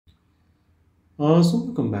So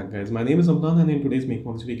welcome back, guys. My name is Amlan, and in today's Make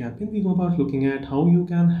Positivity campaign, we go about looking at how you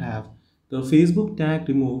can have the Facebook tag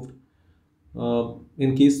removed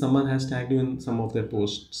in case someone has tagged you in some of their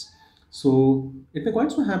posts. So it may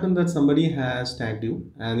quite so happen that somebody has tagged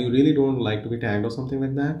you, and you really don't like to be tagged or something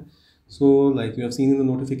like that. So, like you have seen in the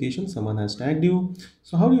notification, someone has tagged you.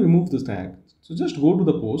 So how do you remove this tag? So just go to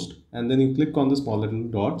the post, and then you click on the small little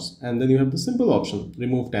dots, and then you have the simple option,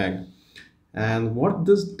 remove tag. And what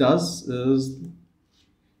this does is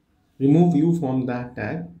remove you from that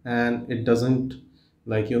tag, and it doesn't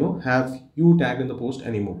have you tagged in the post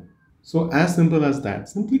anymore. So as simple as that.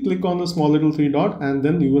 Simply click on the small little three dot, and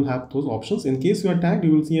then you will have those options. In case you are tagged,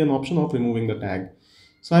 you will see an option of removing the tag.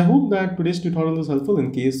 So I hope that today's tutorial is helpful.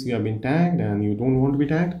 In case you have been tagged and you don't want to be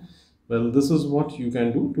tagged, well, this is what you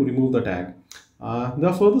can do to remove the tag. There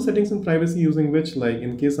are further settings in privacy using which, like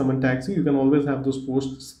in case someone tags you, you can always have those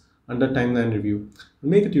posts under timeline review. I'll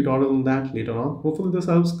make a tutorial on that later on. Hopefully this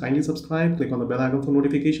helps. Kindly subscribe, click on the bell icon for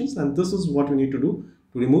notifications, and this is what you need to do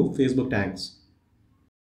to remove Facebook tags.